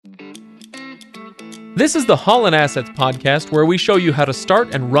This is the Holland Assets podcast, where we show you how to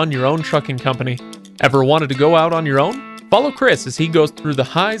start and run your own trucking company. Ever wanted to go out on your own? Follow Chris as he goes through the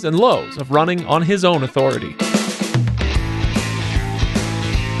highs and lows of running on his own authority.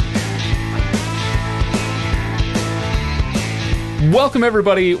 Welcome,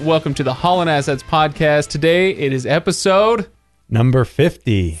 everybody. Welcome to the Holland Assets podcast. Today, it is episode number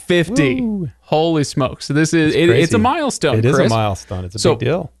 50. 50. Woo. Holy smokes. So this is it's a milestone, It is Chris. a milestone. It's a big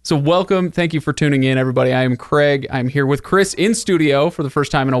deal. So welcome. Thank you for tuning in, everybody. I am Craig. I'm here with Chris in studio for the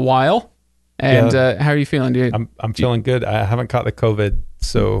first time in a while. And how are you feeling? I'm feeling good. I haven't caught the COVID,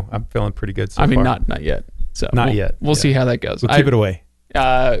 so I'm feeling pretty good so far. Not yet. So not yet. We'll see how that goes. We'll keep it away.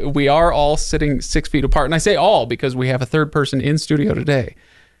 We are all sitting 6 feet apart. And I say all because we have a third person in studio today.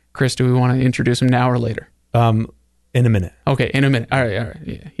 Chris, do we want to introduce him now or later? In a minute. Okay, in a minute. All right.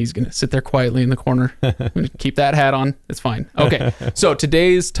 Yeah, he's going to sit there quietly in the corner. I'm going to keep that hat on. It's fine. Okay, so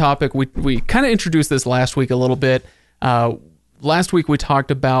today's topic, we kind of introduced this last week a little bit. Last week we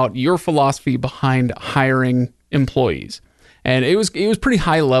talked about your philosophy behind hiring employees. And it was pretty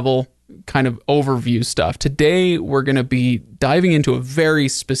high level kind of overview stuff. Today we're going to be diving into a very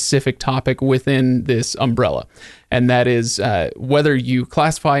specific topic within this umbrella. And that is whether you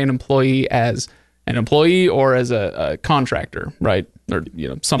classify an employee as an employee or as a contractor, right? Or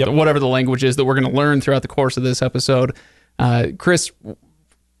something, whatever the language is that we're going to learn throughout the course of this episode. Chris,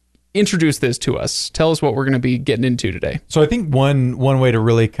 introduce this to us. Tell us what we're going to be getting into today. So I think one way to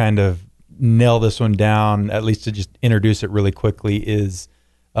really kind of nail this one down, at least to just introduce it really quickly, is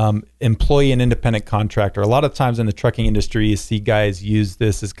employee and independent contractor. A lot of times in the trucking industry, you see guys use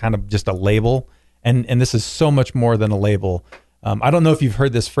this as kind of just a label, and this is so much more than a label. I don't know if you've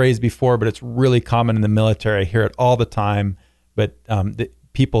heard this phrase before, but it's really common in the military. I hear it all the time, but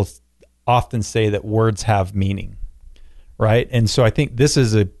people often say that words have meaning, right? And so I think this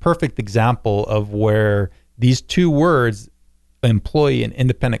is a perfect example of where these two words, employee and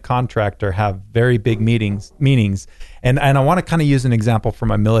independent contractor, have very big meanings. And I want to kind of use an example from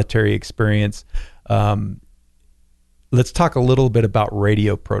my military experience. Let's talk a little bit about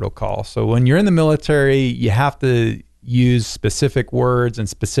radio protocol. So when you're in the military, you have to use specific words and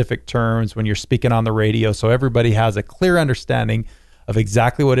specific terms when you're speaking on the radio, so everybody has a clear understanding of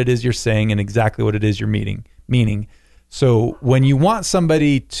exactly what it is you're saying and exactly what it is you're meaning. So when you want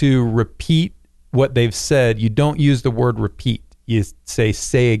somebody to repeat what they've said, you don't use the word repeat. You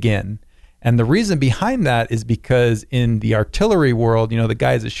say again. And the reason behind that is because in the artillery world, the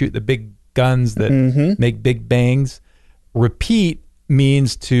guys that shoot the big guns that make big bangs, repeat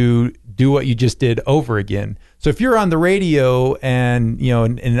means to do what you just did over again. So if you're on the radio and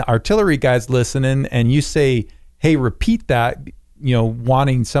an artillery guy's listening and you say, hey, repeat that,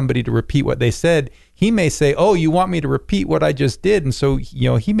 wanting somebody to repeat what they said, he may say, oh, you want me to repeat what I just did? And so,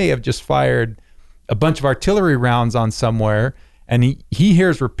 he may have just fired a bunch of artillery rounds on somewhere, and he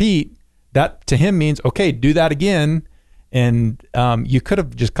hears repeat. That to him means, okay, do that again. And you could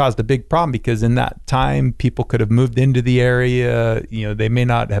have just caused a big problem, because in that time, people could have moved into the area. They may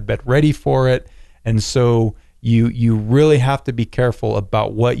not have been ready for it. And so you really have to be careful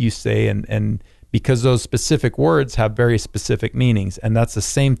about what you say, and because those specific words have very specific meanings. And that's the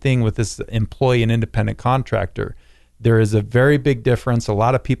same thing with this employee and independent contractor. There is a very big difference. A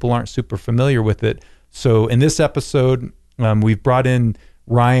lot of people aren't super familiar with it. So in this episode, we've brought in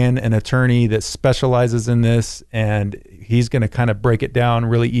Ryan, an attorney that specializes in this, and he's going to kind of break it down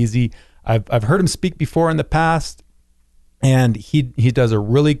really easy. I've heard him speak before in the past, and he does a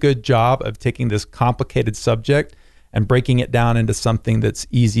really good job of taking this complicated subject and breaking it down into something that's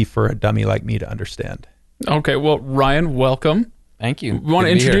easy for a dummy like me to understand. Okay, well, Ryan, welcome. Thank you. You want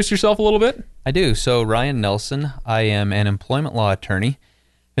to introduce yourself a little bit? I do. So, Ryan Nelson, I am an employment law attorney.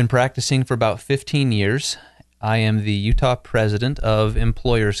 Been practicing for about 15 years. I am the Utah president of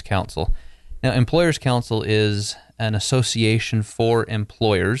Employers Council. Now, Employers Council is an association for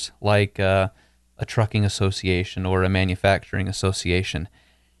employers, like a trucking association or a manufacturing association.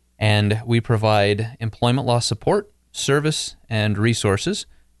 And we provide employment law support, service, and resources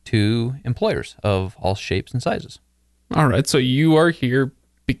to employers of all shapes and sizes. All right, so you are here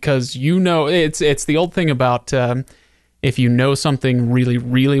because it's the old thing about if you know something really,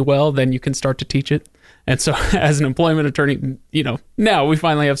 really well, then you can start to teach it. And so as an employment attorney, now we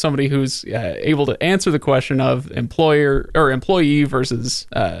finally have somebody who's able to answer the question of employer or employee versus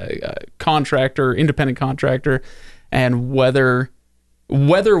contractor, independent contractor, and whether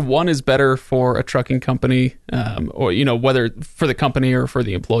one is better for a trucking company, or whether for the company or for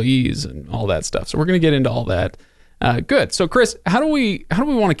the employees and all that stuff. So we're going to get into all that. Good. So Chris, how do we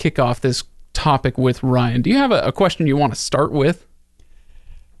want to kick off this topic with Ryan? Do you have a question you want to start with?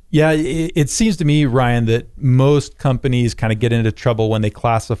 Yeah, it seems to me, Ryan, that most companies kind of get into trouble when they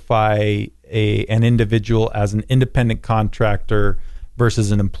classify an individual as an independent contractor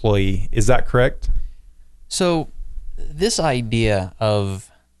versus an employee. Is that correct? So this idea of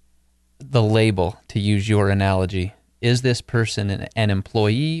the label, to use your analogy, is this person an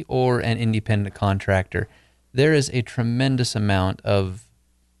employee or an independent contractor? There is a tremendous amount of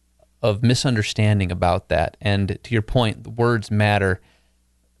misunderstanding about that. And to your point, the words matter.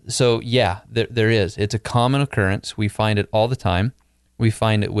 So yeah, there is. It's a common occurrence. We find it all the time. We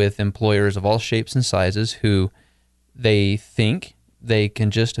find it with employers of all shapes and sizes who they think they can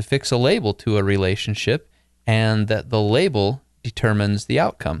just affix a label to a relationship and that the label determines the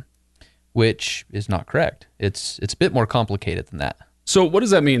outcome, which is not correct. It's a bit more complicated than that. So what does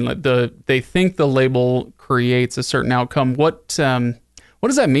that mean? Like they think the label creates a certain outcome. What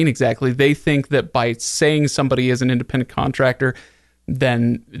does that mean exactly? They think that by saying somebody is an independent contractor,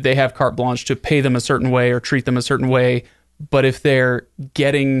 then they have carte blanche to pay them a certain way or treat them a certain way. But if they're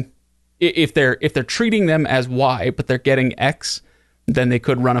treating them as Y, but they're getting X, then they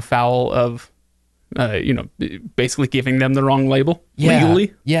could run afoul of, basically giving them the wrong label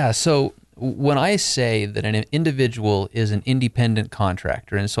legally. Yeah. So when I say that an individual is an independent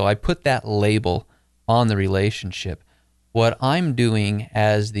contractor, and so I put that label on the relationship, what I'm doing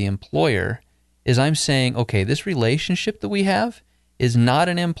as the employer is I'm saying, okay, this relationship that we have is not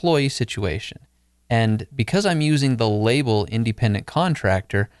an employee situation. And because I'm using the label independent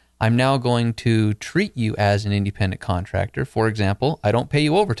contractor, I'm now going to treat you as an independent contractor. For example, I don't pay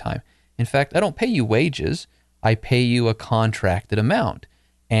you overtime. In fact, I don't pay you wages. I pay you a contracted amount.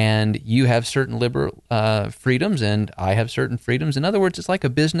 And you have certain liberal freedoms, and I have certain freedoms. In other words, it's like a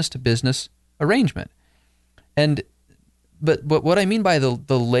business-to-business arrangement. But what I mean by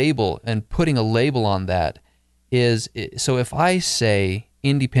the label and putting a label on that is, so if I say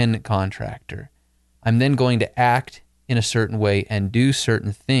independent contractor, I'm then going to act in a certain way and do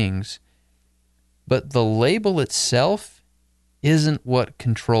certain things, but the label itself isn't what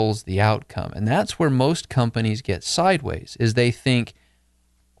controls the outcome. And that's where most companies get sideways, is they think,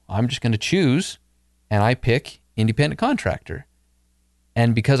 I'm just going to choose, and I pick independent contractor.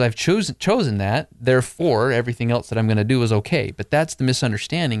 And because I've chosen that, therefore, everything else that I'm going to do is okay. But that's the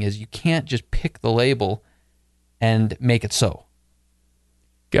misunderstanding, is you can't just pick the label and make it so.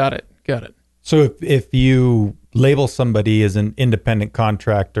 Got it. So if you label somebody as an independent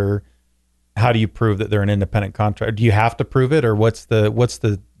contractor, how do you prove that they're an independent contractor? Do you have to prove it, or what's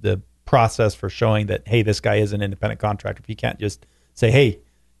the process for showing that, hey, this guy is an independent contractor? If you can't just say, hey,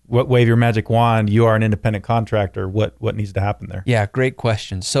 wave your magic wand, you are an independent contractor, what needs to happen there? Yeah, great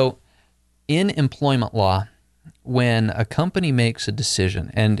question. So in employment law, when a company makes a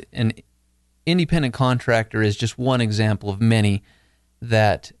decision, and an independent contractor is just one example of many,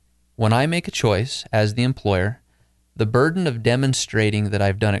 that when I make a choice as the employer, the burden of demonstrating that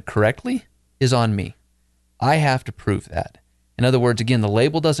I've done it correctly is on me. I have to prove that. In other words, again, the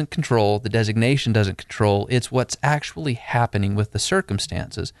label doesn't control, the designation doesn't control, it's what's actually happening with the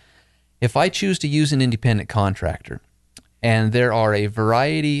circumstances. If I choose to use an independent contractor, and there are a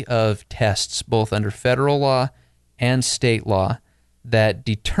variety of tests, both under federal law and state law, that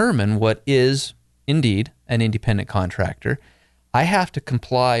determine what is indeed an independent contractor, I have to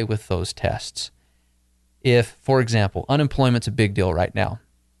comply with those tests. If, for example, unemployment's a big deal right now.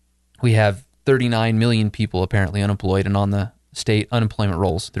 We have 39 million people apparently unemployed and on the state unemployment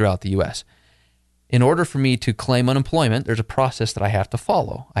rolls throughout the U.S. In order for me to claim unemployment, there's a process that I have to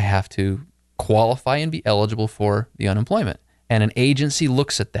follow. I have to qualify and be eligible for the unemployment. And an agency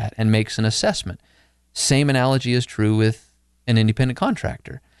looks at that and makes an assessment. Same analogy is true with an independent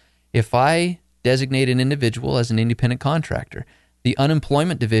contractor. If I designate an individual as an independent contractor, the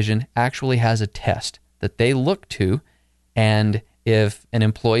unemployment division actually has a test that they look to, and if an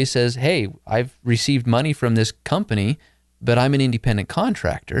employee says, hey, I've received money from this company, but I'm an independent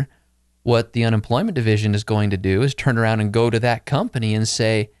contractor, what the unemployment division is going to do is turn around and go to that company and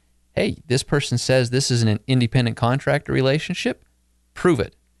say, hey, this person says this is an independent contractor relationship. Prove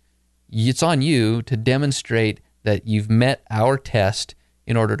it. It's on you to demonstrate that you've met our test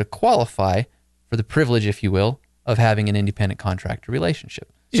in order to qualify for the privilege, if you will, of having an independent contractor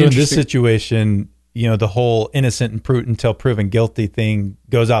relationship. So in this situation, the whole innocent until proven guilty thing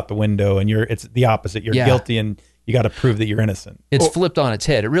goes out the window, and it's the opposite. You're guilty and you got to prove that you're innocent. It's flipped on its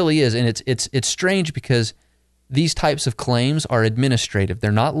head. It really is. And it's strange because these types of claims are administrative.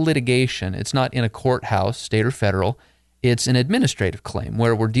 They're not litigation. It's not in a courthouse, state or federal. It's an administrative claim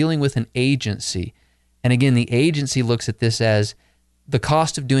where we're dealing with an agency. And again, the agency looks at this as the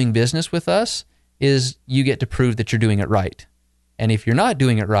cost of doing business with us is you get to prove that you're doing it right. And if you're not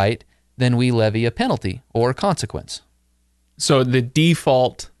doing it right, then we levy a penalty or consequence. So the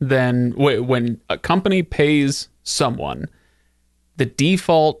default then, when a company pays someone, the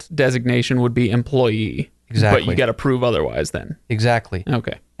default designation would be employee. Exactly. But you got to prove otherwise then. Exactly.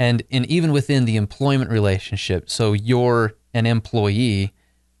 Okay. And even within the employment relationship, so you're an employee,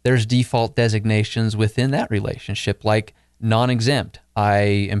 there's default designations within that relationship, like non-exempt. I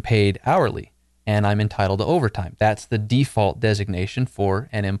am paid hourly and I'm entitled to overtime. That's the default designation for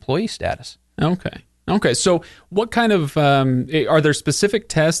an employee status. Okay. So what kind of, are there specific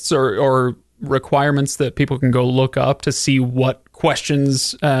tests or requirements that people can go look up to see what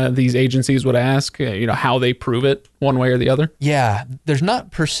questions these agencies would ask, how they prove it one way or the other? Yeah, there's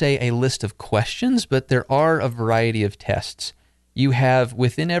not per se a list of questions, but there are a variety of tests. You have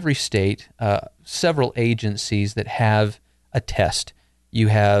within every state several agencies that have a test. You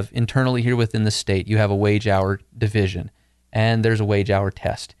have internally here within the state, you have a wage hour division, and there's a wage hour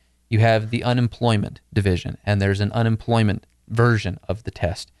test. You have the unemployment division, and there's an unemployment version of the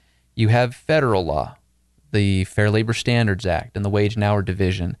test. You have federal law, the Fair Labor Standards Act, and the Wage and Hour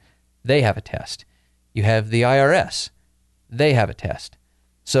Division. They have a test. You have the IRS. They have a test.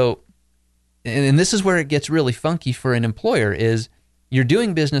 So, and this is where it gets really funky for an employer, is you're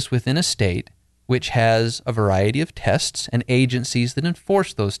doing business within a state which has a variety of tests and agencies that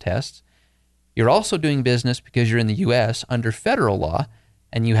enforce those tests. You're also doing business because you're in the U.S. under federal law,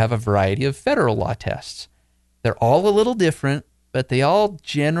 and you have a variety of federal law tests. They're all a little different, but they all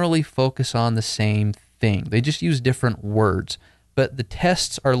generally focus on the same thing. They just use different words. But the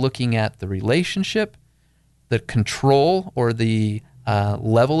tests are looking at the relationship, the control or the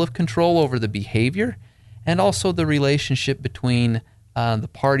level of control over the behavior, and also the relationship between the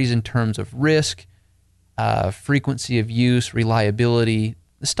parties in terms of risk, frequency of use, reliability,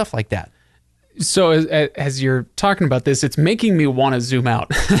 stuff like that. So as you're talking about this, it's making me want to zoom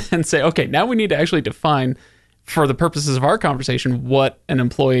out and say, okay, now we need to actually define, for the purposes of our conversation, what an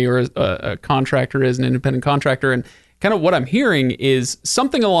employee or a contractor is, an independent contractor. And kind of what I'm hearing is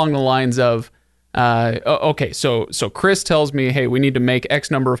something along the lines of, okay, so Chris tells me, hey, we need to make X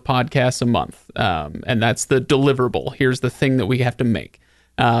number of podcasts a month. And that's the deliverable. Here's the thing that we have to make.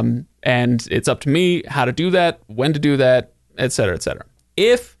 And it's up to me how to do that, when to do that, et cetera, et cetera.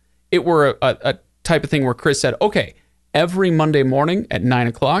 If it were a type of thing where Chris said, okay, every Monday morning at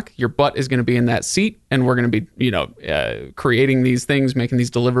 9:00, your butt is going to be in that seat, and we're going to be, creating these things, making these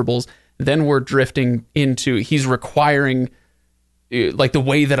deliverables. Then we're drifting into he's requiring, like, the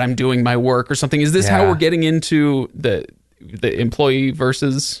way that I'm doing my work or something. Is this how we're getting into the employee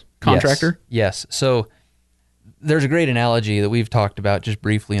versus contractor? Yes. So there's a great analogy that we've talked about just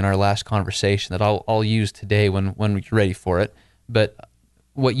briefly in our last conversation that I'll use today when we're ready for it. But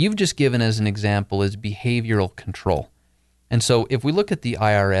what you've just given as an example is behavioral control. And so if we look at the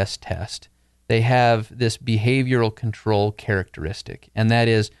IRS test, they have this behavioral control characteristic, and that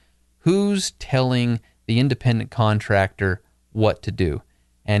is who's telling the independent contractor what to do.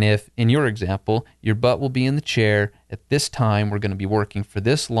 And if, in your example, your butt will be in the chair at this time, we're going to be working for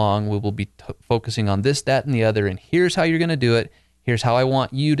this long, we will be focusing on this, that, and the other, and here's how you're going to do it, here's how I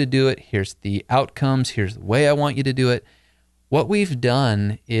want you to do it, here's the outcomes, here's the way I want you to do it. What we've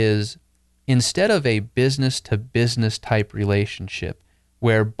done is, instead of a business-to-business type relationship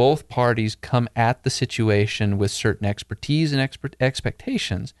where both parties come at the situation with certain expertise and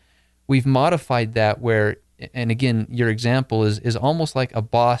expectations, we've modified that where, and again, your example is almost like a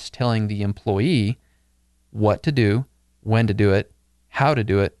boss telling the employee what to do, when to do it, how to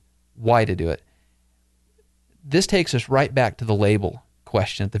do it, why to do it. This takes us right back to the label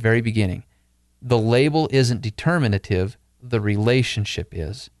question at the very beginning. The label isn't determinative, the relationship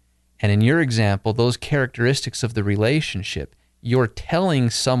is. And in your example, those characteristics of the relationship, you're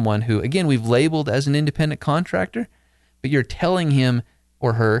telling someone who, again, we've labeled as an independent contractor, but you're telling him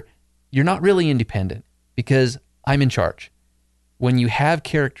or her, you're not really independent because I'm in charge. When you have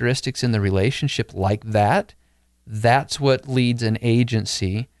characteristics in the relationship like that, that's what leads an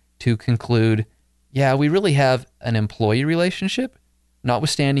agency to conclude, yeah, we really have an employee relationship,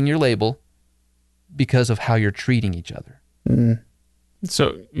 notwithstanding your label, because of how you're treating each other. Mm.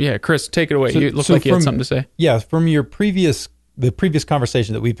 So, yeah, Chris, take it away. You look like you had something to say. Yeah, from the previous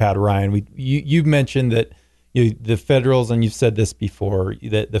conversation that we've had, Ryan, you mentioned that the federals, and you've said this before,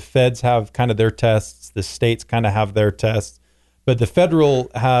 that the feds have kind of their tests, the states kind of have their tests, but the federal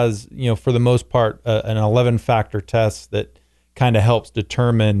has, for the most part, an 11-factor test that kind of helps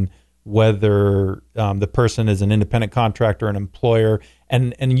determine whether the person is an independent contractor, an employer.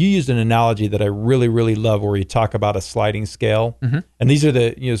 And you used an analogy that I really, really love where you talk about a sliding scale. And these are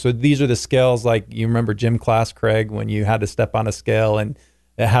the scales, like you remember gym class, Craig, when you had to step on a scale and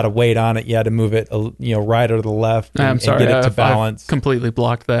it had a weight on it. You had to move it, right or to the left I'm sorry, and get it to balance. I've completely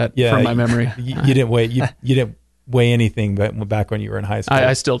blocked that from my memory. You didn't weigh, you didn't weigh anything back when you were in high school.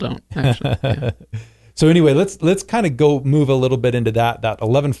 I still don't, actually. Yeah. So anyway, let's kind of move a little bit into that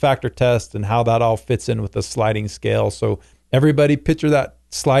 11-factor test and how that all fits in with the sliding scale. So everybody picture that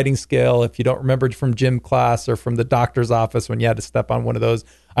sliding scale. If you don't remember from gym class or from the doctor's office when you had to step on one of those,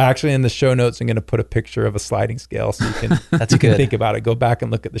 I actually in the show notes I'm going to put a picture of a sliding scale so you can That's you can good. think about it. Go back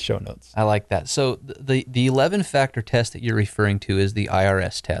and look at the show notes. I like that. So the 11-factor test that you're referring to is the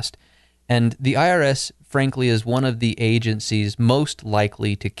IRS test. And the IRS, frankly, is one of the agencies most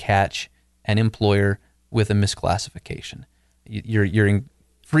likely to catch an employer with a misclassification. You're in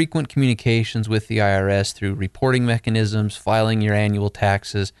frequent communications with the IRS through reporting mechanisms, filing your annual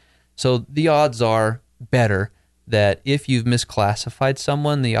taxes. So the odds are better that if you've misclassified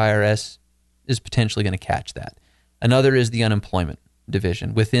someone, the IRS is potentially going to catch that. Another is the unemployment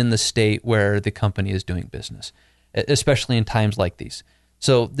division within the state where the company is doing business, especially in times like these.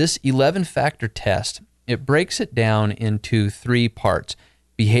 So this 11-factor test, it breaks it down into 3 parts: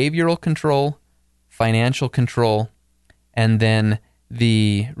 behavioral control, financial control, and then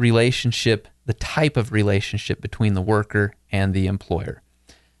the relationship, the type of relationship between the worker and the employer.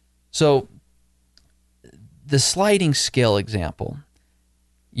 So the sliding scale example,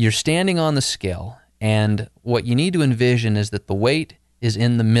 you're standing on the scale, and what you need to envision is that the weight is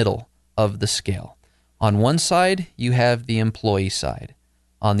in the middle of the scale. On one side, you have the employee side.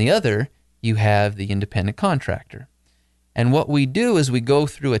 On the other, you have the independent contractor. And what we do is we go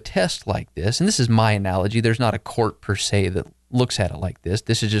through a test like this, and this is my analogy. There's not a court per se that looks at it like this.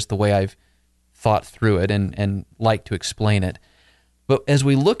 This is just the way I've thought through it and like to explain it. But as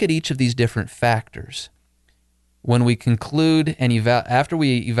we look at each of these different factors, when we conclude and after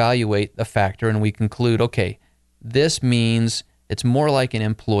we evaluate a factor and we conclude, okay, this means it's more like an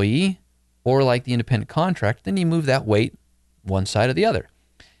employee or like the independent contractor, then you move that weight one side or the other.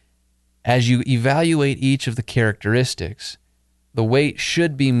 As you evaluate each of the characteristics, the weight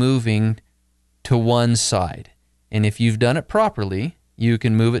should be moving to one side. And if you've done it properly, you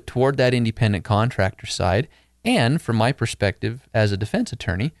can move it toward that independent contractor side and, from my perspective as a defense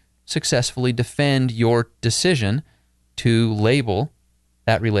attorney, successfully defend your decision to label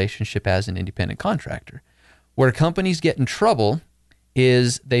that relationship as an independent contractor. Where companies get in trouble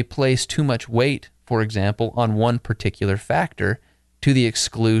is they place too much weight, for example, on one particular factor to the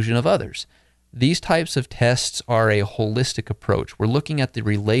exclusion of others. These types of tests are a holistic approach. We're looking at the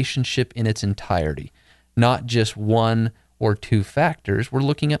relationship in its entirety, not just one or two factors. We're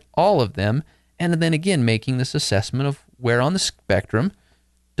looking at all of them, and then again making this assessment of where on the spectrum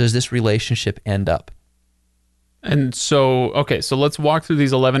does this relationship end up. And so, okay, so let's walk through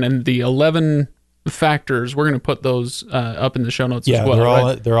these 11, and the 11 factors, we're going to put those up in the show notes as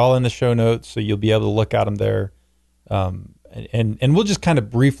well. They're all in the show notes, so you'll be able to look at them there. And we'll just kind of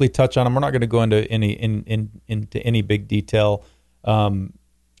briefly touch on them. We're not going to go into any big detail.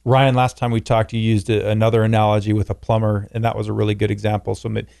 Ryan, last time we talked, you used another analogy with a plumber, and that was a really good example.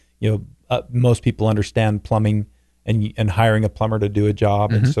 So, most people understand plumbing and hiring a plumber to do a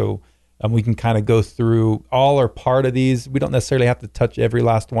job, and so we can kind of go through all or part of these. We don't necessarily have to touch every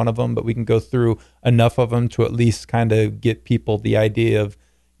last one of them, but we can go through enough of them to at least kind of get people the idea of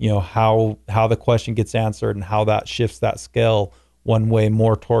how the question gets answered and how that shifts that scale one way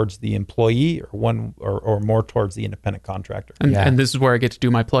more towards the employee or more towards the independent contractor. And this is where I get to do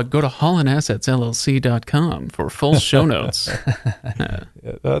my plug. Go to hollandassetsllc.com for full show notes.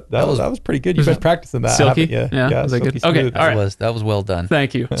 That was pretty good. You've been practicing that. Silky? Yeah. Was that good? Okay. All right. That was well done.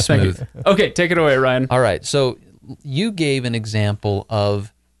 Thank you. Smooth. Thank you. Okay, take it away, Ryan. All right. So you gave an example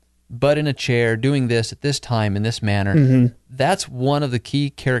of butt in a chair, doing this at this time in this manner. That's one of the key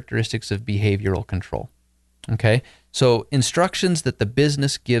characteristics of behavioral control. Okay? So instructions that the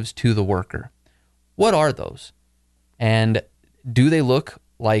business gives to the worker. What are those? And do they look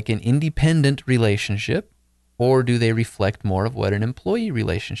like an independent relationship, or do they reflect more of what an employee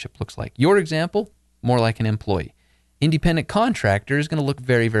relationship looks like? Your example, more like an employee. Independent contractor is going to look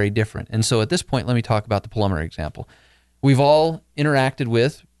very, very different. And so at this point, let me talk about the plumber example. We've all interacted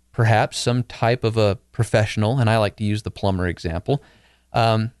with perhaps some type of a professional, and I like to use the plumber example.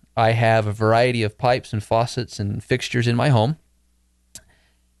 I have a variety of pipes and faucets and fixtures in my home.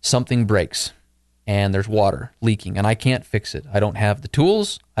 Something breaks and there's water leaking and I can't fix it. I don't have the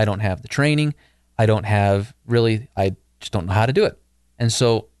tools. I don't have the training. I just don't know how to do it. And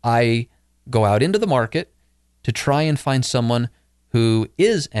so I go out into the market to try and find someone who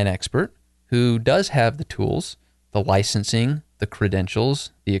is an expert, who does have the tools, the licensing, the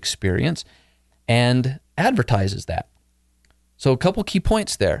credentials, the experience, and advertises that. So a couple key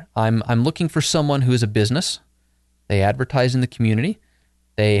points there. I'm looking for someone who is a business. They advertise in the community.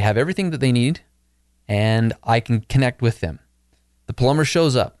 They have everything that they need, and I can connect with them. The plumber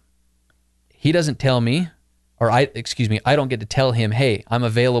shows up. He doesn't tell me, I don't get to tell him, hey, I'm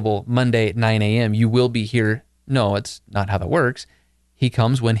available Monday at 9 a.m. You will be here. No, it's not how that works. He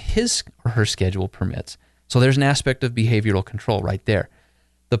comes when his or her schedule permits. So there's an aspect of behavioral control right there.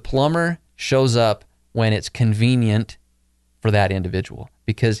 The plumber shows up when it's convenient for that individual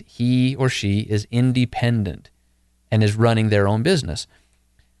because he or she is independent and is running their own business.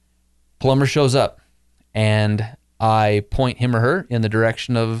 Plumber shows up and I point him or her in the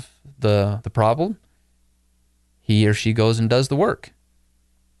direction of the problem. He or she goes and does the work,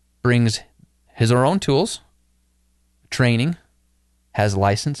 brings his or her own tools, training, has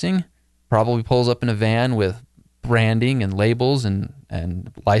licensing, probably pulls up in a van with branding and labels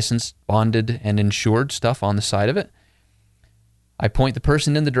and licensed, bonded, and insured stuff on the side of it. I point the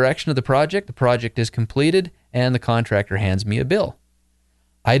person in the direction of the project is completed, and the contractor hands me a bill.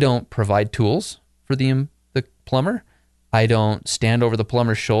 I don't provide tools for the plumber. I don't stand over the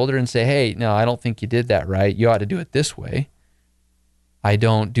plumber's shoulder and say, hey, no, I don't think you did that right. You ought to do it this way. I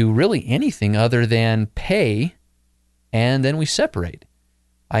don't do really anything other than pay, and then we separate.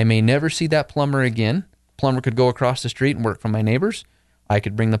 I may never see that plumber again. The plumber could go across the street and work for my neighbors. I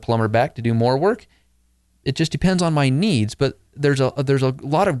could bring the plumber back to do more work. It just depends on my needs, but there's a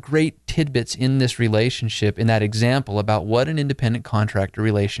lot of great tidbits in this relationship, in that example, about what an independent contractor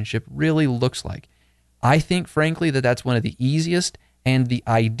relationship really looks like. I think, frankly, that that's one of the easiest and the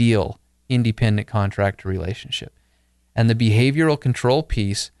ideal independent contractor relationship. And the behavioral control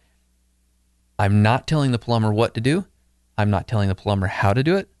piece, I'm not telling the plumber what to do. I'm not telling the plumber how to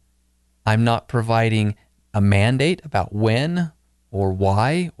do it. I'm not providing a mandate about when or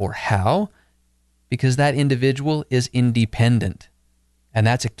why or how, because that individual is independent. And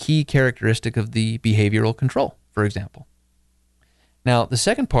that's a key characteristic of the behavioral control, for example. Now, the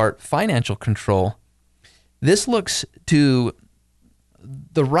second part, financial control, this looks to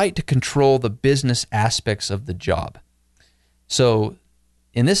the right to control the business aspects of the job. So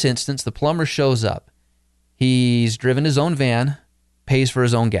in this instance, the plumber shows up. He's driven his own van, pays for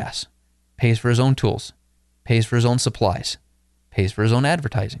his own gas, pays for his own tools, pays for his own supplies, pays for his own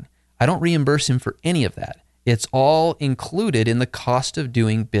advertising. I don't reimburse him for any of that. It's all included in the cost of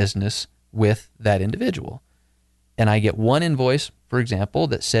doing business with that individual. And I get one invoice, for example,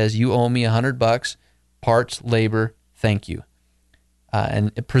 that says you owe me $100, parts, labor, thank you.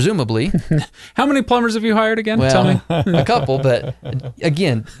 And presumably... How many plumbers have you hired again? Well, Tell me. A couple, but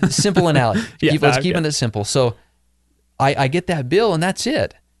again, simple analogy. Let's keep it simple. So I get that bill and that's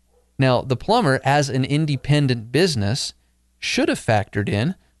it. Now, the plumber, as an independent business, should have factored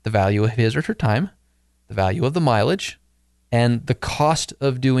in the value of his or her time, the value of the mileage, and the cost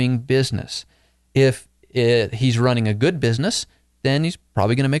of doing business. If he's running a good business, then he's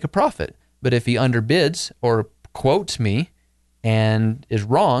probably going to make a profit. But if he underbids or quotes me and is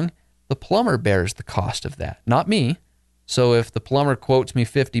wrong, the plumber bears the cost of that, not me. So if the plumber quotes me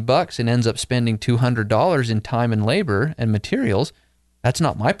 $50 and ends up spending $200 in time and labor and materials, that's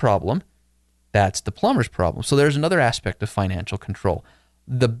not my problem. That's the plumber's problem. So there's another aspect of financial control.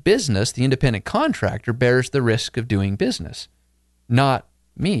 The business, the independent contractor, bears the risk of doing business, not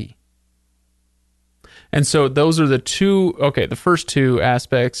me. And so those are the first two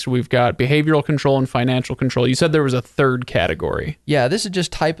aspects. We've got behavioral control and financial control. You said there was a third category. Yeah, this is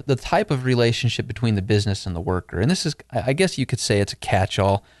just the type of relationship between the business and the worker. And this is, I guess you could say it's a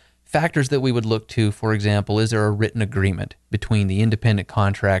catch-all. Factors that we would look to, for example, is there a written agreement between the independent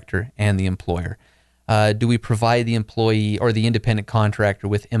contractor and the employer? Do we provide the employee or the independent contractor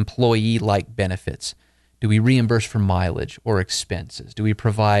with employee-like benefits? Do we reimburse for mileage or expenses? Do we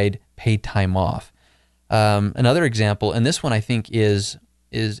provide paid time off? Another example, and this one I think is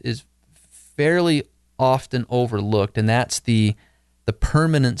fairly often overlooked, and that's the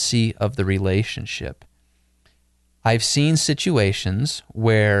permanency of the relationship. I've seen situations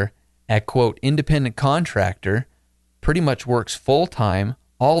where a, quote, independent contractor pretty much works full-time,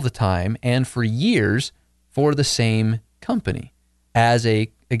 all the time, and for years for the same company as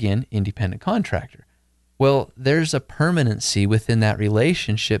a, again, independent contractor. Well, there's a permanency within that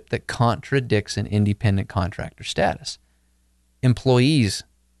relationship that contradicts an independent contractor status. Employees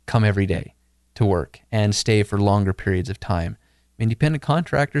come every day to work and stay for longer periods of time. Independent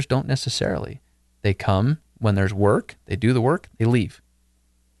contractors don't necessarily. They come when there's work, they do the work, they leave.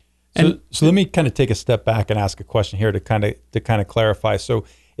 So let me kind of take a step back and ask a question here to kind of clarify. So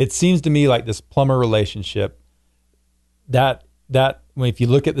it seems to me like this plumber relationship, that if you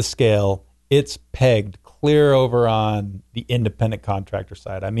look at the scale, it's pegged clear over on the independent contractor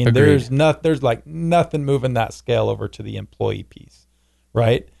side. I mean, Agreed. there's like nothing moving that scale over to the employee piece,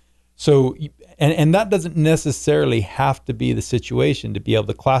 right? So, and that doesn't necessarily have to be the situation to be able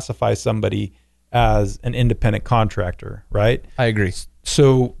to classify somebody as an independent contractor, right? I agree.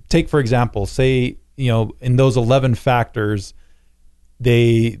 So take, for example, say, in those 11 factors,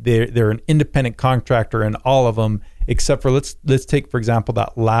 they're an independent contractor in all of them, except for let's take, for example,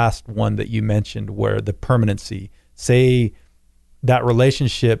 that last one that you mentioned where the permanency, say that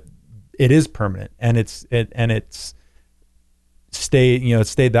relationship, it is permanent and it's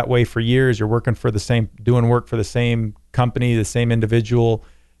stayed that way for years. You're doing work for the same company, the same individual.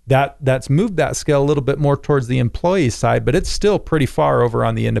 That's moved that scale a little bit more towards the employee side, but it's still pretty far over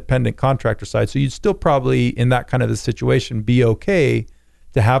on the independent contractor side. So you'd still probably, in that kind of a situation, be okay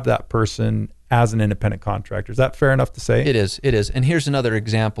to have that person as an independent contractor. Is that fair enough to say? It is. And here's another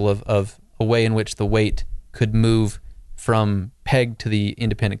example of a way in which the weight could move from pegged to the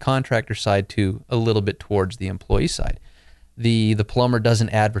independent contractor side to a little bit towards the employee side. The plumber doesn't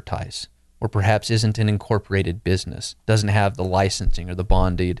advertise, or perhaps isn't an incorporated business, doesn't have the licensing or the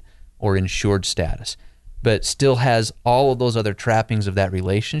bonded or insured status, but still has all of those other trappings of that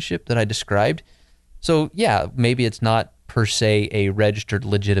relationship that I described. So yeah, maybe it's not per se a registered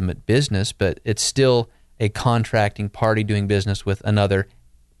legitimate business, but it's still a contracting party doing business with another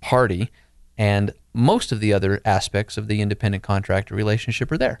party, and most of the other aspects of the independent contractor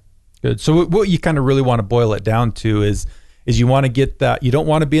relationship are there. Good. So what you kind of really want to boil it down to is you want to get that, you don't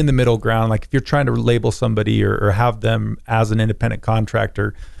want to be in the middle ground. Like if you're trying to label somebody or have them as an independent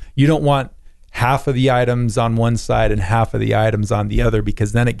contractor, you don't want half of the items on one side and half of the items on the other,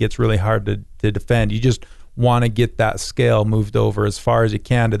 because then it gets really hard to defend. You just want to get that scale moved over as far as you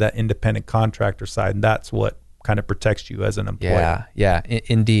can to that independent contractor side. And that's what kind of protects you as an employee. Yeah,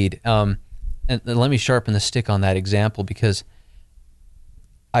 indeed. And let me sharpen the stick on that example, because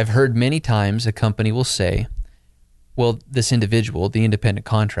I've heard many times a company will say, well, this individual, the independent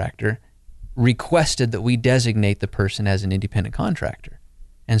contractor, requested that we designate the person as an independent contractor.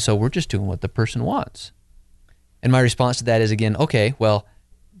 And so we're just doing what the person wants. And my response to that is, again, okay, well,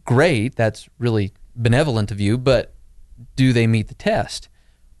 great, that's really benevolent of you, but do they meet the test?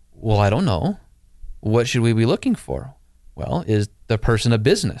 Well, I don't know. What should we be looking for? Well, is the person a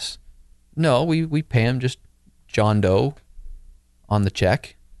business? No, we pay them just John Doe on the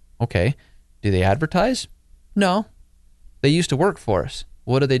check. Okay. Do they advertise? No. They used to work for us.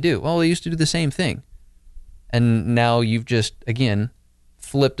 What do they do? Well, they used to do the same thing. And now you've just, again,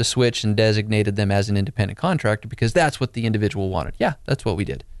 flipped a switch and designated them as an independent contractor because that's what the individual wanted. Yeah, that's what we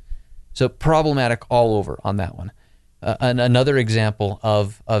did. So problematic all over on that one. Another example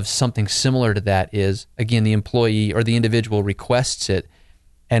of something similar to that is, again, the employee or the individual requests it,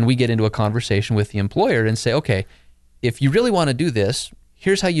 and we get into a conversation with the employer and say, okay, if you really want to do this,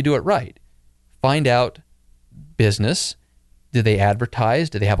 here's how you do it right. Find out business. Do they advertise?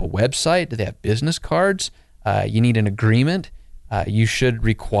 Do they have a website? Do they have business cards? You need an agreement. You should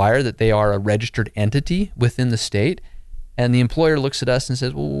require that they are a registered entity within the state. And the employer looks at us and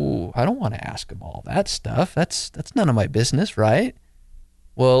says, well, I don't want to ask them all that stuff. That's none of my business, right?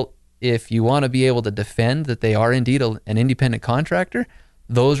 Well, if you want to be able to defend that they are indeed an independent contractor,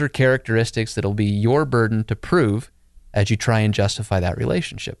 those are characteristics that'll be your burden to prove as you try and justify that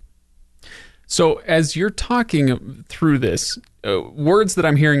relationship. So as you're talking through this, words that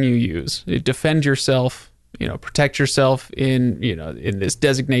I'm hearing you use, defend yourself, protect yourself in this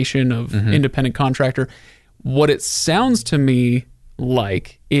designation of independent contractor. What it sounds to me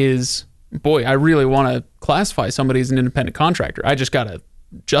like is, boy, I really want to classify somebody as an independent contractor. I just got to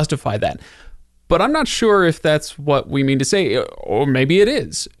justify that. But I'm not sure if that's what we mean to say, or maybe it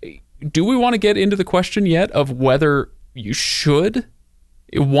is. Do we want to get into the question yet of whether you should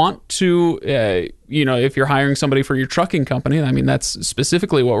want to, if you're hiring somebody for your trucking company, I mean, that's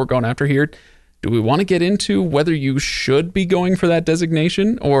specifically what we're going after here. Do we want to get into whether you should be going for that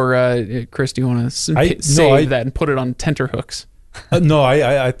designation? Or, Chris, do you want to save that and put it on tenterhooks? No,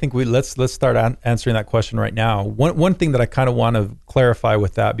 I think let's start answering that question right now. One thing that I kind of want to clarify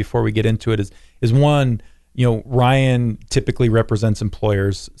with that before we get into it is one, Ryan typically represents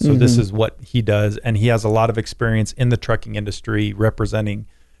employers, so this is what he does, and he has a lot of experience in the trucking industry, representing,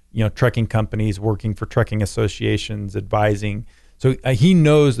 trucking companies, working for trucking associations, advising. So he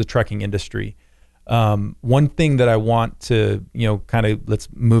knows the trucking industry. One thing that I want to, let's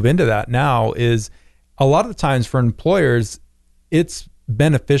move into that now is a lot of the times for employers, it's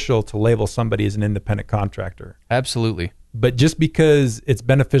beneficial to label somebody as an independent contractor. Absolutely. But just because it's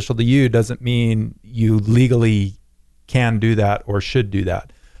beneficial to you doesn't mean you legally can do that or should do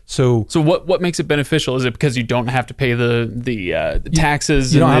that. So what makes it beneficial? Is it because you don't have to pay the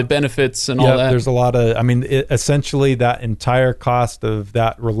taxes you and the have, benefits and all that? There's a lot of, essentially that entire cost of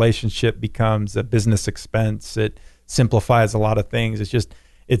that relationship becomes a business expense. It simplifies a lot of things. It's just,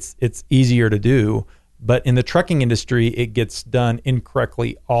 it's easier to do. But in the trucking industry, it gets done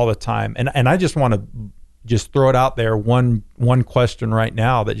incorrectly all the time. And I just want to just throw it out there. One question right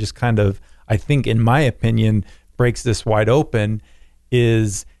now that just kind of, I think, in my opinion, breaks this wide open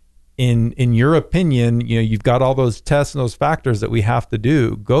is, in your opinion, you've got all those tests and those factors that we have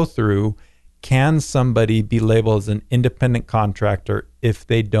to go through. Can somebody be labeled as an independent contractor if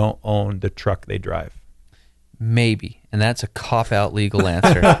they don't own the truck they drive? Maybe. And that's a cop-out legal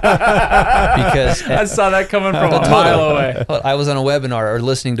answer. Because I saw that coming from a mile away. I was on a webinar, or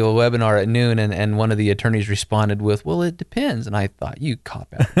listening to a webinar at noon, and one of the attorneys responded with, well, it depends. And I thought, you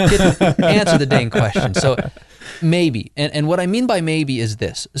cop-out. Answer the dang question. So maybe. And what I mean by maybe is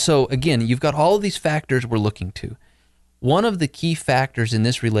this. So again, you've got all of these factors we're looking to. One of the key factors in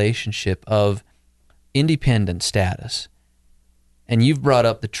this relationship of independent status, and you've brought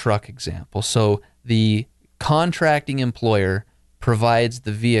up the truck example. So the contracting employer provides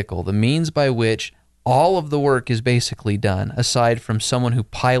the vehicle, the means by which all of the work is basically done, aside from someone who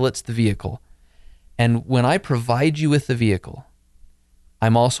pilots the vehicle. And when I provide you with the vehicle,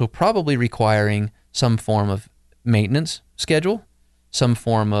 I'm also probably requiring some form of maintenance schedule, some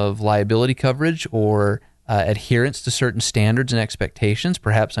form of liability coverage, or adherence to certain standards and expectations.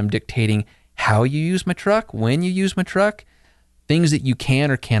 Perhaps I'm dictating how you use my truck, when you use my truck, things that you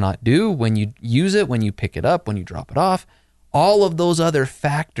can or cannot do, when you use it, when you pick it up, when you drop it off. All of those other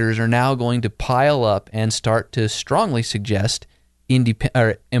factors are now going to pile up and start to strongly suggest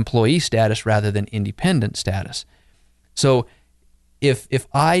employee status rather than independent status. So if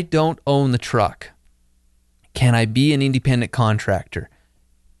I don't own the truck, can I be an independent contractor?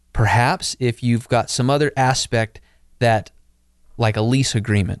 Perhaps if you've got some other aspect that, like a lease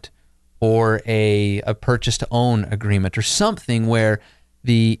agreement, or a purchase to own agreement, or something where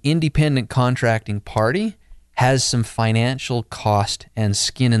the independent contracting party has some financial cost and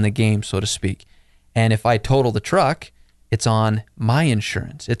skin in the game, so to speak. And if I total the truck, it's on my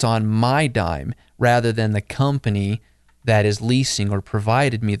insurance. It's on my dime rather than the company that is leasing or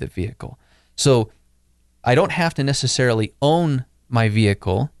provided me the vehicle. So I don't have to necessarily own my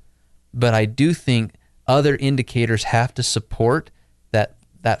vehicle, but I do think other indicators have to support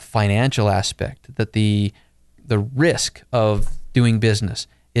that financial aspect, that the risk of doing business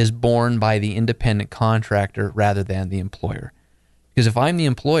is borne by the independent contractor rather than the employer. Because if I'm the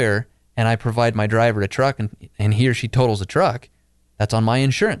employer and I provide my driver a truck and he or she totals a truck, that's on my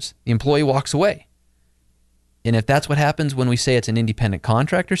insurance. The employee walks away. And if that's what happens when we say it's an independent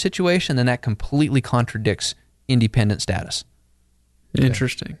contractor situation, then that completely contradicts independent status.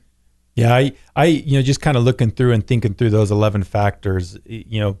 Interesting. Yeah, I just kind of looking through and thinking through those 11 factors,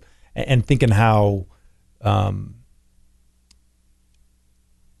 and thinking how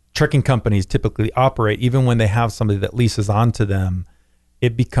trucking companies typically operate. Even when they have somebody that leases onto them,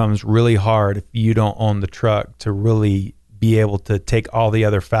 it becomes really hard if you don't own the truck to really be able to take all the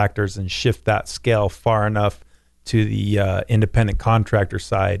other factors and shift that scale far enough to the independent contractor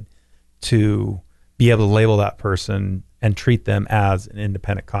side to be able to label that person and treat them as an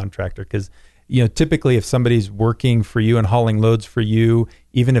independent contractor. Because, typically if somebody's working for you and hauling loads for you,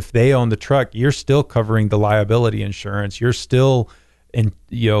 even if they own the truck, you're still covering the liability insurance. You're still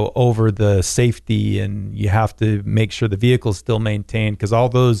over the safety, and you have to make sure the vehicle's still maintained, because all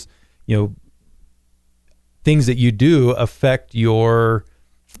those, things that you do affect your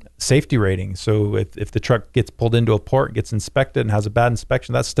safety rating. So if the truck gets pulled into a port, gets inspected and has a bad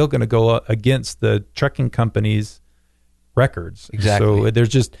inspection, that's still going to go against the trucking company's records. Exactly.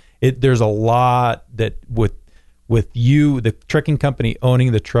 So there's a lot that with you, the trucking company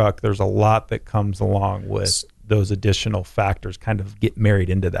owning the truck, there's a lot that comes along with those additional factors kind of get married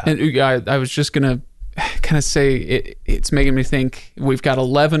into that. And I was just going to kind of say it's making me think we've got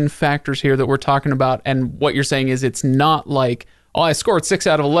 11 factors here that we're talking about, and what you're saying is it's not like, oh, I scored 6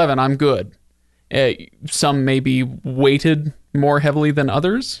 out of 11, I'm good. Some may be weighted more heavily than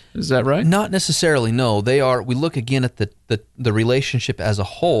others. Is that right? Not necessarily, no. They are. We look again at the relationship as a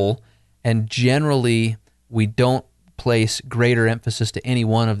whole, and generally we don't place greater emphasis to any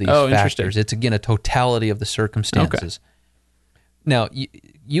one of these factors. It's, again, a totality of the circumstances. Okay. Now,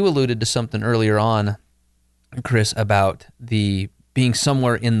 you alluded to something earlier on, Chris, about the being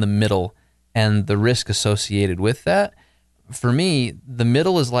somewhere in the middle and the risk associated with that. for me, the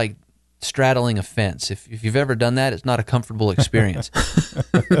middle is like straddling a fence. If you've ever done that, it's not a comfortable experience.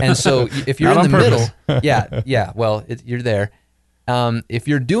 And so if you're Not in the on middle, well, you're there. If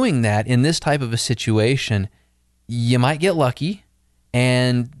you're doing that in this type of a situation, you might get lucky,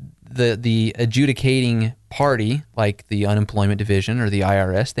 and the adjudicating party, like the unemployment division or the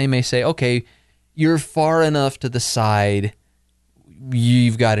IRS, they may say, okay, you're far enough to the side,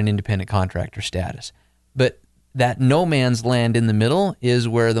 you've got an independent contractor status. But that no man's land in the middle is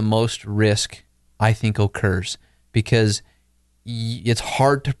where the most risk, I think, occurs, because it's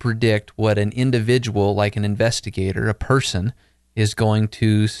hard to predict what an individual, like an investigator, a person, is going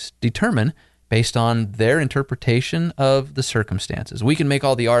to determine based on their interpretation of the circumstances. We can make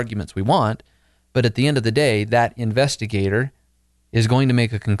all the arguments we want, but at the end of the day, that investigator is going to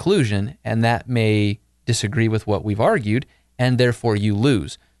make a conclusion, and that may disagree with what we've argued, and therefore you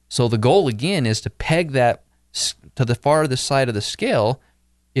lose. So the goal, again, is to peg that to the farthest side of the scale.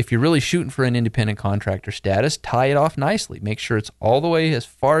 If you're really shooting for an independent contractor status, tie it off nicely. Make sure it's all the way as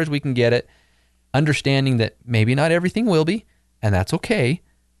far as we can get it, understanding that maybe not everything will be, and that's okay,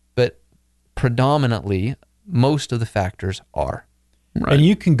 but predominantly, most of the factors are. Right. And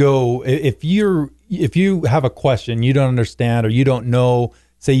you can go, if you have a question you don't understand, or you don't know,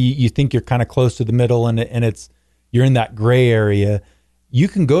 say you think you're kind of close to the middle and you're in that gray area, you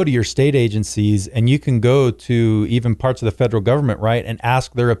can go to your state agencies, and you can go to even parts of the federal government, right, and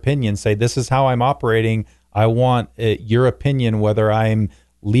ask their opinion. Say, this is how I'm operating. I want your opinion whether I'm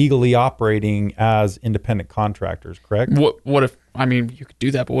legally operating as independent contractors, correct? What if, I mean, you could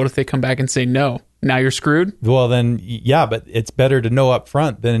do that, but what if they come back and say no? Now you're screwed? Well, then, yeah, but it's better to know up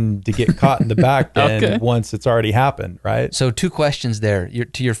front than to get caught in the back than Okay. once it's already happened, right? So 2 questions there.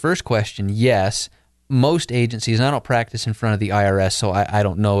 To your first question, yes, most agencies, and I don't practice in front of the IRS, so I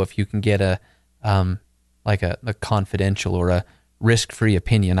don't know if you can get a confidential or a risk-free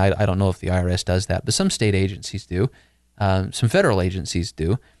opinion. I don't know if the IRS does that, but some state agencies do. Some federal agencies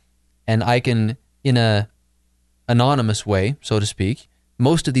do. And I can, in a anonymous way, so to speak,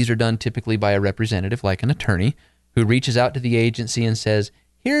 most of these are done typically by a representative, like an attorney, who reaches out to the agency and says,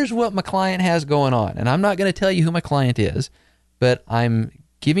 here's what my client has going on. And I'm not going to tell you who my client is, but I'm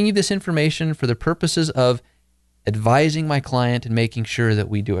giving you this information for the purposes of advising my client and making sure that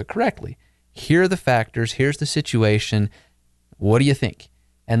we do it correctly. Here are the factors. Here's the situation. What do you think?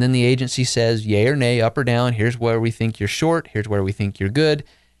 And then the agency says yay or nay, up or down. Here's where we think you're short. Here's where we think you're good.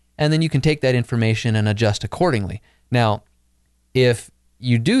 And then you can take that information and adjust accordingly. Now, if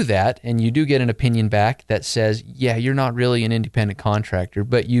you do that and you do get an opinion back that says, yeah, you're not really an independent contractor,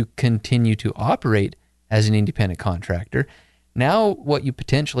 but you continue to operate as an independent contractor, now what you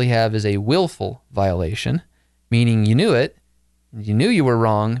potentially have is a willful violation, meaning you knew it, you knew you were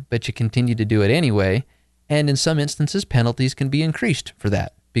wrong, but you continue to do it anyway. And in some instances, penalties can be increased for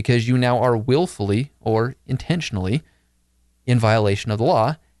that, because you now are willfully or intentionally in violation of the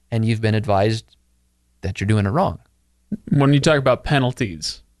law, and you've been advised that you're doing it wrong. When you talk about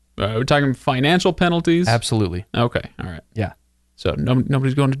penalties, we're talking financial penalties? Absolutely. Okay, all right. Yeah. So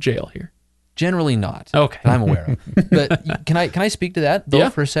nobody's going to jail here. Generally not. Okay. That I'm aware of. But can I speak to that though Yeah.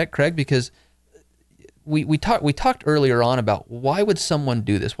 for a sec, Craig? Because we talked earlier on about why would someone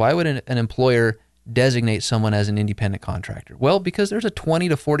do this? Why would an employer designate someone as an independent contractor? Well, because there's a 20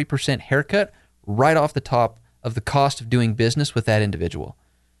 to 40% haircut right off the top of the cost of doing business with that individual.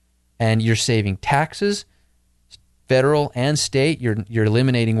 And you're saving taxes, federal and state. You're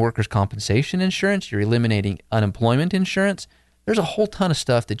eliminating workers' compensation insurance. You're eliminating unemployment insurance. There's a whole ton of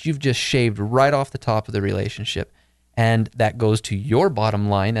stuff that you've just shaved right off the top of the relationship. And that goes to your bottom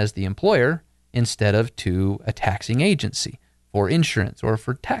line as the employer instead of to a taxing agency for insurance or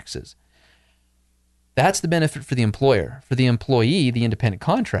for taxes. That's the benefit for the employer. For the employee, the independent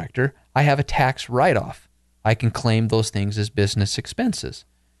contractor, I have a tax write-off. I can claim those things as business expenses.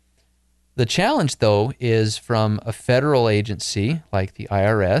 The challenge, though, is from a federal agency like the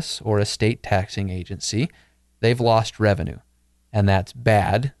IRS or a state taxing agency, they've lost revenue. And that's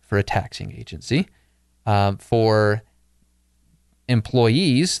bad for a taxing agency. For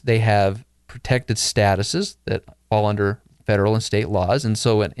employees, they have protected statuses that fall under federal and state laws, and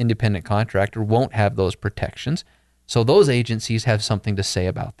so an independent contractor won't have those protections. So those agencies have something to say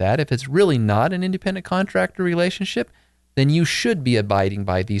about that. If it's really not an independent contractor relationship, then you should be abiding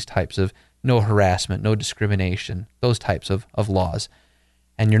by these types of no harassment, no discrimination, those types of laws.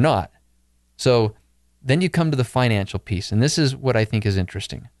 And you're not. So then you come to the financial piece, and this is what I think is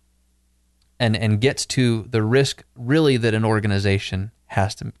interesting and gets to the risk really that an organization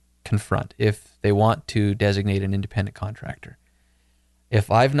has to confront if they want to designate an independent contractor. If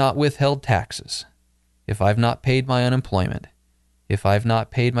I've not withheld taxes, if I've not paid my unemployment, if I've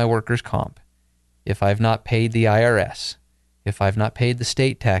not paid my workers' comp, if I've not paid the IRS, if I've not paid the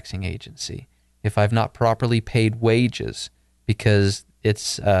state taxing agency, if I've not properly paid wages because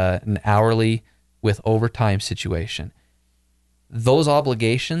it's an hourly with overtime situation, those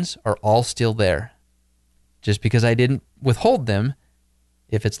obligations are all still there. Just because I didn't withhold them,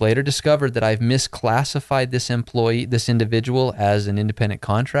 if it's later discovered that I've misclassified this individual as an independent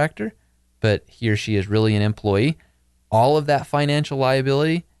contractor, but he or she is really an employee, all of that financial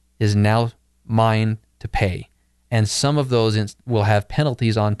liability is now mine to pay. And some of those will have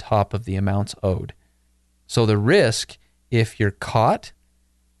penalties on top of the amounts owed. So the risk, if you're caught,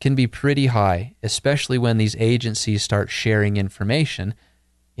 can be pretty high, especially when these agencies start sharing information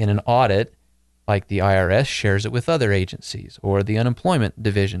in an audit, like the IRS shares it with other agencies, or the unemployment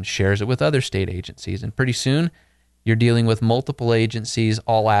division shares it with other state agencies. And pretty soon, you're dealing with multiple agencies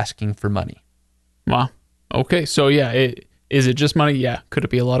all asking for money. Wow. Okay. So yeah, is it just money? Yeah. Could it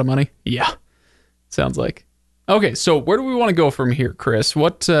be a lot of money? Yeah. Sounds like. Okay. So where do we want to go from here, Chris?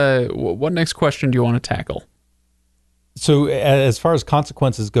 What next question do you want to tackle? So as far as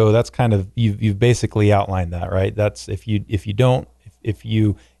consequences go, that's kind of, you've basically outlined that, right? That's if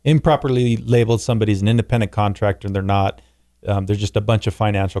you improperly labeled somebody as an independent contractor and they're not, there's just a bunch of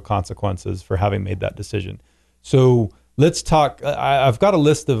financial consequences for having made that decision. So let's talk. I've got a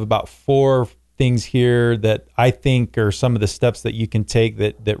list of about 4 things here that I think are some of the steps that you can take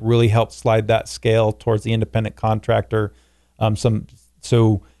that really help slide that scale towards the independent contractor.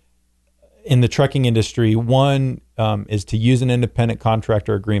 So in the trucking industry, one is to use an independent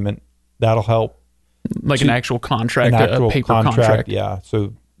contractor agreement. That'll help. Like an actual contract, a paper contract. Yeah.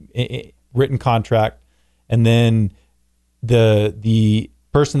 So written contract. And then the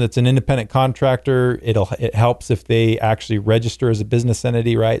person that's an independent contractor, it helps if they actually register as a business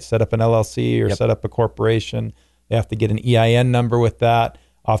entity, right? Set up an LLC or set up a corporation. They have to get an EIN number with that.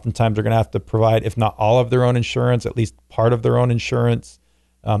 Oftentimes they're going to have to provide, if not all of their own insurance, at least part of their own insurance.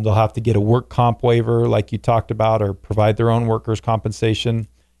 They'll have to get a work comp waiver like you talked about, or provide their own workers' compensation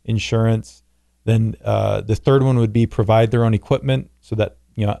insurance. Then the third one would be provide their own equipment, so that,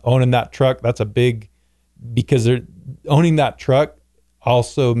 owning that truck, that's a big, because owning that truck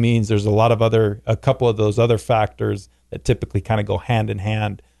also means there's a couple of those other factors that typically kind of go hand in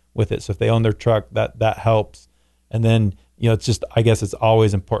hand with it. So if they own their truck, that helps. And then, it's just, I guess it's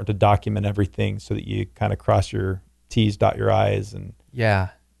always important to document everything so that you kind of cross your T's, dot your I's. And yeah.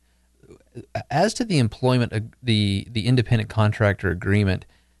 As to the employment, the independent contractor agreement,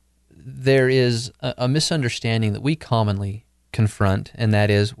 there is a misunderstanding that we commonly confront, and that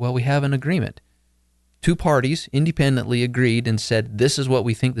is, well, we have an agreement. 2 parties independently agreed and said, this is what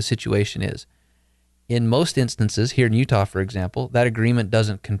we think the situation is. In most instances, here in Utah, for example, that agreement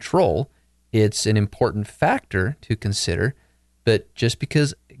doesn't control. It's an important factor to consider, but just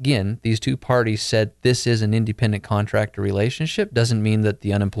because, again, these 2 parties said this is an independent contractor relationship doesn't mean that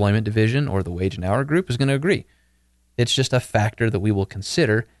the unemployment division or the wage and hour group is going to agree. It's just a factor that we will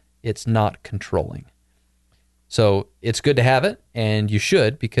consider. It's not controlling. So it's good to have it, and you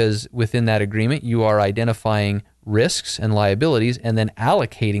should, because within that agreement, you are identifying risks and liabilities and then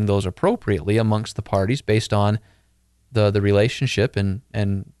allocating those appropriately amongst the parties based on the relationship and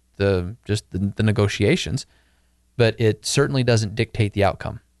the negotiations. But it certainly doesn't dictate the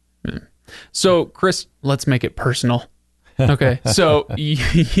outcome. So, Chris, let's make it personal. Okay. So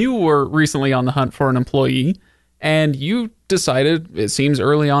you were recently on the hunt for an employee, and you decided, it seems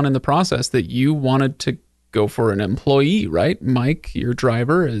early on in the process, that you wanted to go for an employee, right? Mike, your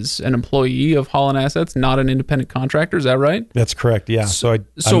driver, is an employee of Holland Assets, not an independent contractor. Is that right? That's correct. Yeah. So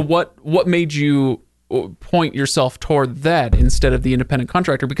what made you point yourself toward that instead of the independent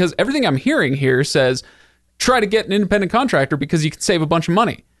contractor? Because everything I'm hearing here says try to get an independent contractor because you can save a bunch of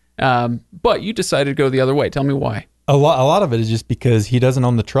money. But you decided to go the other way. Tell me why. A lot of it is just because he doesn't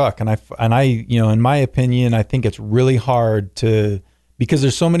own the truck, and I, in my opinion, I think it's really hard because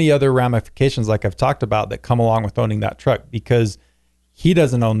there's so many other ramifications, like I've talked about, that come along with owning that truck. Because he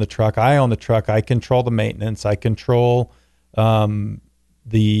doesn't own the truck, I own the truck. I control the maintenance. I control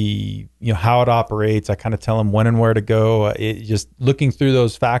the how it operates. I kind of tell him when and where to go. Just looking through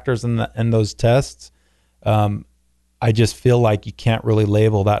those factors and those tests, I just feel like you can't really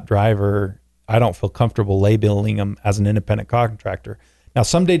label that driver. I don't feel comfortable labeling him as an independent contractor. Now,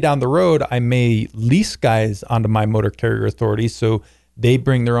 someday down the road, I may lease guys onto my motor carrier authority, so they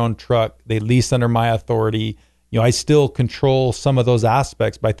bring their own truck, they lease under my authority. I still control some of those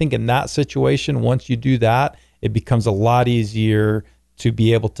aspects, but I think in that situation, once you do that, it becomes a lot easier to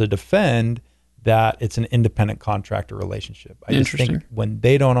be able to defend that it's an independent contractor relationship. I just think Interesting. when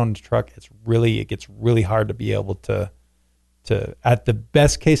they don't own the truck, it gets really hard to be able to at the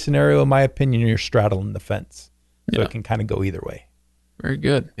best case scenario, in my opinion, you're straddling the fence. So Yeah. it can kind of go either way. Very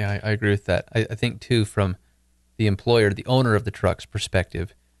good. Yeah, I agree with that. I think, too, from the employer, the owner of the truck's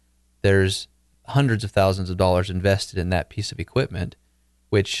perspective, there's hundreds of thousands of dollars invested in that piece of equipment,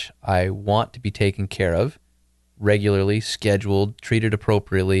 which I want to be taken care of regularly, scheduled, treated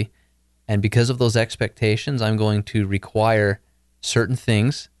appropriately. And because of those expectations, I'm going to require certain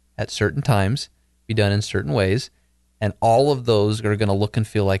things at certain times, be done in certain ways. And all of those are going to look and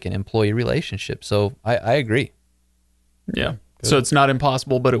feel like an employee relationship. So I agree. Yeah. So it's not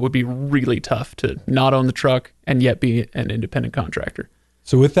impossible, but it would be really tough to not own the truck and yet be an independent contractor.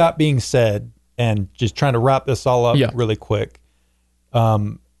 So with that being said, and just trying to wrap this all up really quick,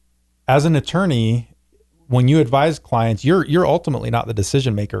 as an attorney, when you advise clients, you're ultimately not the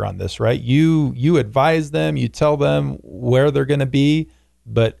decision maker on this, right? You advise them, you tell them where they're going to be,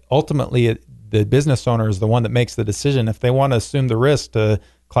 but ultimately the business owner is the one that makes the decision. If they want to assume the risk to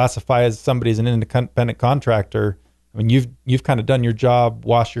classify as somebody as an independent contractor, I mean, you've kind of done your job,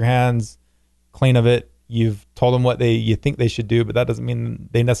 wash your hands, clean of it. You've told them what you think they should do, but that doesn't mean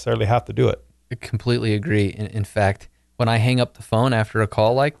they necessarily have to do it. I completely agree. In fact, when I hang up the phone after a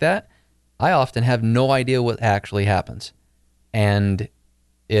call like that, I often have no idea what actually happens. And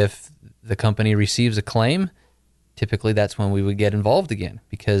if the company receives a claim, typically that's when we would get involved again,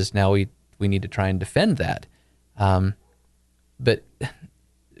 because now we need to try and defend that. But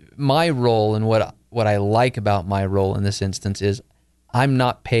my role and what I like about my role in this instance is I'm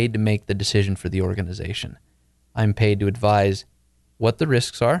not paid to make the decision for the organization. I'm paid to advise what the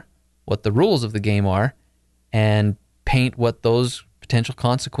risks are, what the rules of the game are, and paint what those potential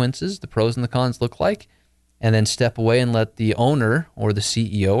consequences, the pros and the cons, look like, and then step away and let the owner or the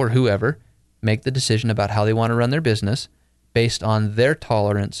CEO or whoever make the decision about how they want to run their business based on their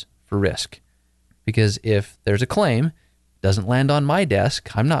tolerance for risk. Because if there's a claim, it doesn't land on my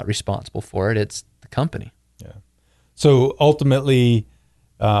desk, I'm not responsible for it. It's the company. Yeah. So ultimately,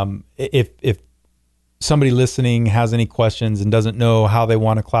 if somebody listening has any questions and doesn't know how they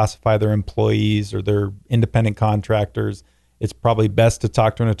want to classify their employees or their independent contractors, it's probably best to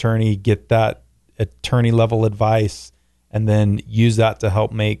talk to an attorney, get that attorney level advice, and then use that to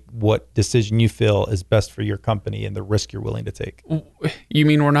help make what decision you feel is best for your company and the risk you're willing to take. You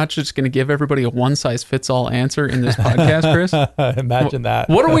mean we're not just going to give everybody a one-size-fits-all answer in this podcast, Chris? Imagine that.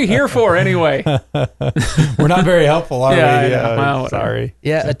 What are we here for anyway? We're not very helpful, are Yeah, we? yeah. Well, sorry.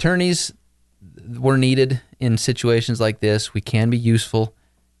 Yeah, attorneys were needed in situations like this. We can be useful.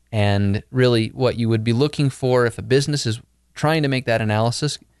 And really what you would be looking for if a business is trying to make that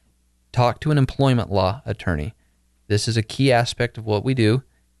analysis, talk to an employment law attorney. This is a key aspect of what we do,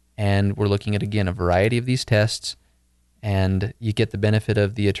 and we're looking at, again, a variety of these tests, and you get the benefit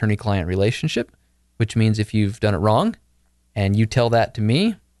of the attorney-client relationship, which means if you've done it wrong and you tell that to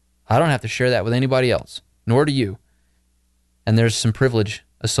me, I don't have to share that with anybody else, nor do you. And there's some privilege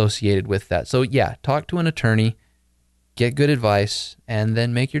associated with that. So, yeah, talk to an attorney, get good advice, and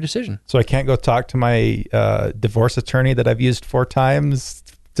then make your decision. So I can't go talk to my divorce attorney that I've used 4 times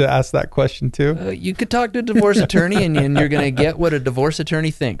to ask that question to? You could talk to a divorce attorney, and you're going to get what a divorce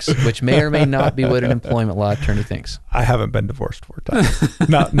attorney thinks, which may or may not be what an employment law attorney thinks. I haven't been divorced 4 times.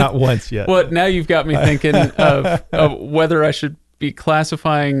 not once yet. Well, now you've got me thinking of whether I should be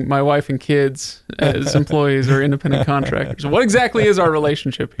classifying my wife and kids as employees or independent contractors. What exactly is our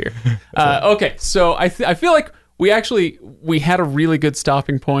relationship here? Okay, so I feel like we had a really good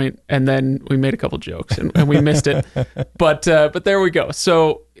stopping point, and then we made a couple jokes and we missed it. But there we go.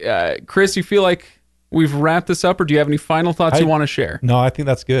 So, Chris, you feel like we've wrapped this up, or do you have any final thoughts you want to share? No, I think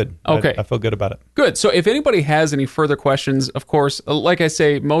that's good. Okay. I feel good about it. Good. So if anybody has any further questions, of course, like I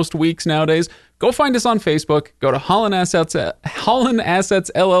say, most weeks nowadays, go find us on Facebook. Go to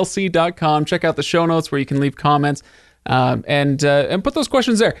HollandAssetsLLC.com. Check out the show notes where you can leave comments and put those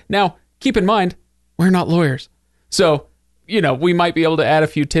questions there. Now, keep in mind, we're not lawyers. So, we might be able to add a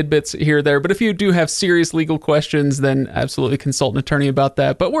few tidbits here or there, but if you do have serious legal questions, then absolutely consult an attorney about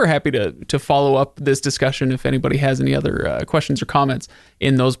that. But we're happy to follow up this discussion if anybody has any other questions or comments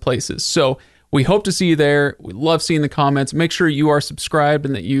in those places. So we hope to see you there. We love seeing the comments. Make sure you are subscribed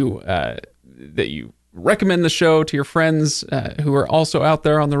and that you recommend the show to your friends who are also out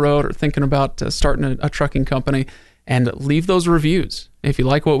there on the road or thinking about starting a trucking company, and leave those reviews if you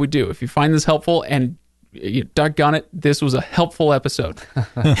like what we do. If you find this helpful, and doggone it, this was a helpful episode.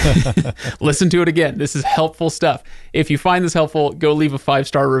 Listen to it again. This is helpful stuff. If you find this helpful, go leave a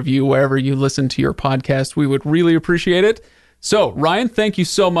 5-star review wherever you listen to your podcast. We would really appreciate it. So, Ryan, thank you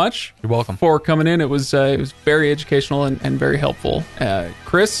so much. You're welcome. For coming in. It was very educational and very helpful.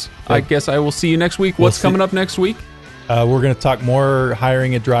 Chris, I guess I will see you next week. What's coming up next week? We're going to talk more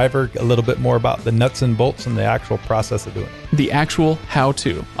hiring a driver, a little bit more about the nuts and bolts and the actual process of doing it. The actual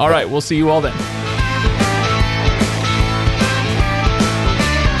how-to. All right, we'll see you all then.